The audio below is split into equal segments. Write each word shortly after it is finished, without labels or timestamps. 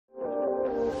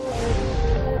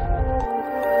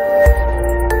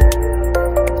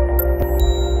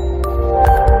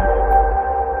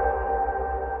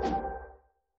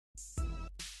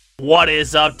What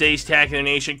is up, Dacetacular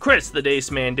Nation? Chris, the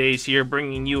Dace Man Dace here,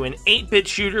 bringing you an 8-bit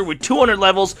shooter with 200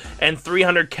 levels and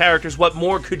 300 characters. What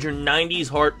more could your 90s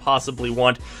heart possibly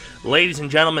want? Ladies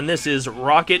and gentlemen, this is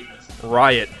Rocket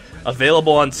Riot.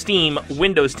 Available on Steam,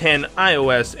 Windows 10,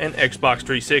 iOS, and Xbox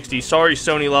 360. Sorry,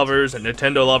 Sony lovers and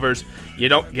Nintendo lovers, you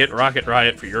don't get Rocket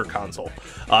Riot for your console.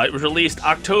 It was released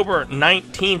October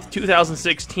 19th,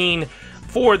 2016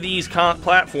 for these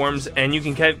platforms, and you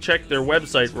can check their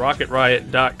website,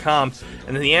 rocketriot.com,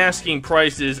 and then the asking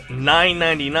price is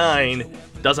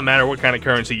 $9.99. Doesn't matter what kind of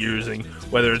currency you're using,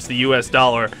 whether it's the US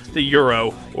dollar, the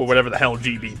euro, or whatever the hell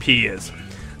GBP is.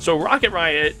 So Rocket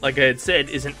Riot, like I had said,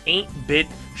 is an 8-bit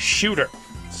shooter.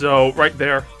 So right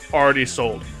there, already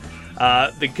sold.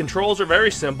 The controls are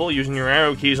very simple, using your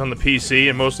arrow keys on the PC,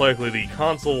 and most likely the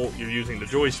console, you're using the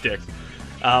joystick.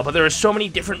 But there are so many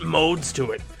different modes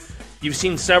to it. You've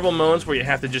seen several modes where you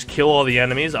have to just kill all the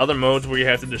enemies, other modes where you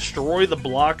have to destroy the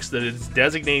blocks that it's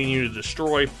designating you to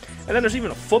destroy, and then there's even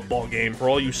a football game for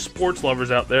all you sports lovers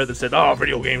out there that said, oh,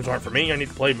 video games aren't for me, I need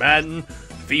to play Madden,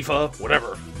 FIFA,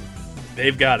 whatever.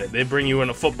 They've got it. They bring you in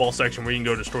a football section where you can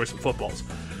go destroy some footballs.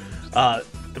 The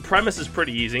premise is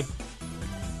pretty easy.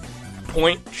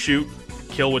 Point, shoot,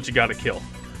 kill what you gotta kill.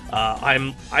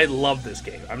 I love this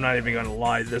game. I'm not even gonna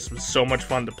lie, this was so much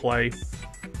fun to play.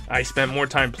 I spent more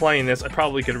time playing this. I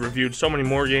probably could have reviewed so many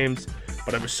more games,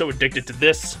 but I was so addicted to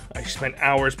this, I spent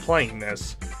hours playing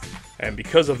this. And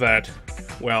because of that,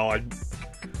 well,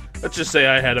 let's just say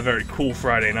I had a very cool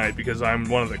Friday night because I'm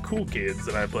one of the cool kids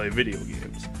and I play video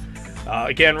games.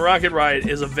 Again, Rocket Riot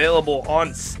is available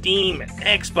on Steam,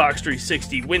 Xbox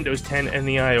 360, Windows 10, and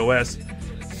the iOS.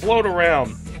 Float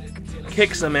around,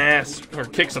 kick some ass, or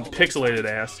kick some pixelated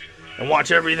ass, and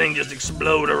watch everything just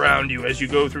explode around you as you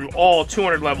go through all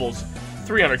 200 levels,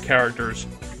 300 characters,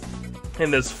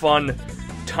 in this fun,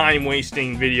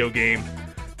 time-wasting video game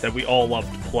that we all love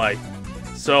to play.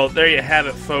 So there you have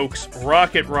it, folks.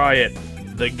 Rocket Riot,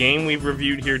 the game we've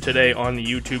reviewed here today on the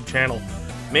YouTube channel.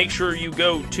 Make sure you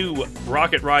go to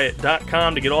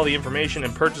rocketriot.com to get all the information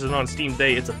and purchase it on Steam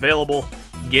today. It's available.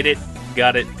 Get it,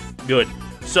 got it, good.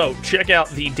 So check out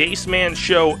the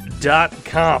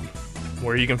dacemanshow.com,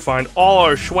 where you can find all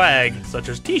our swag, such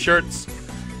as t-shirts,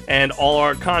 and all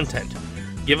our content.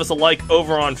 Give us a like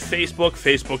over on Facebook,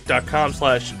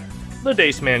 facebook.com/The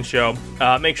Daceman Show.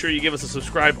 Make sure you give us a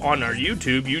subscribe on our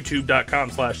YouTube,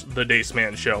 youtube.com/The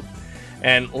Daceman Show.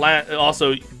 And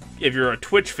also, if you're a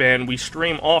Twitch fan, we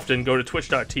stream often. Go to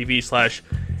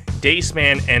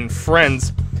twitch.tv/Daceman and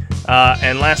Friends.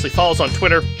 And lastly, follow us on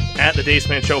Twitter, @The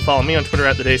Daceman Show. Follow me on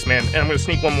Twitter, @The Daceman. And I'm going to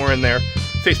sneak one more in there.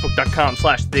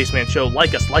 Facebook.com/The Daceman Show.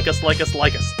 Like us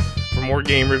for more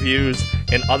game reviews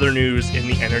and other news in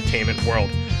the entertainment world.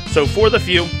 So for the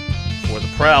few, for the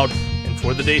proud, and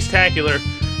for the Dacetacular,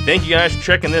 thank you guys for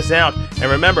checking this out. And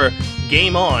remember,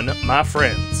 game on, my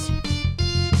friends.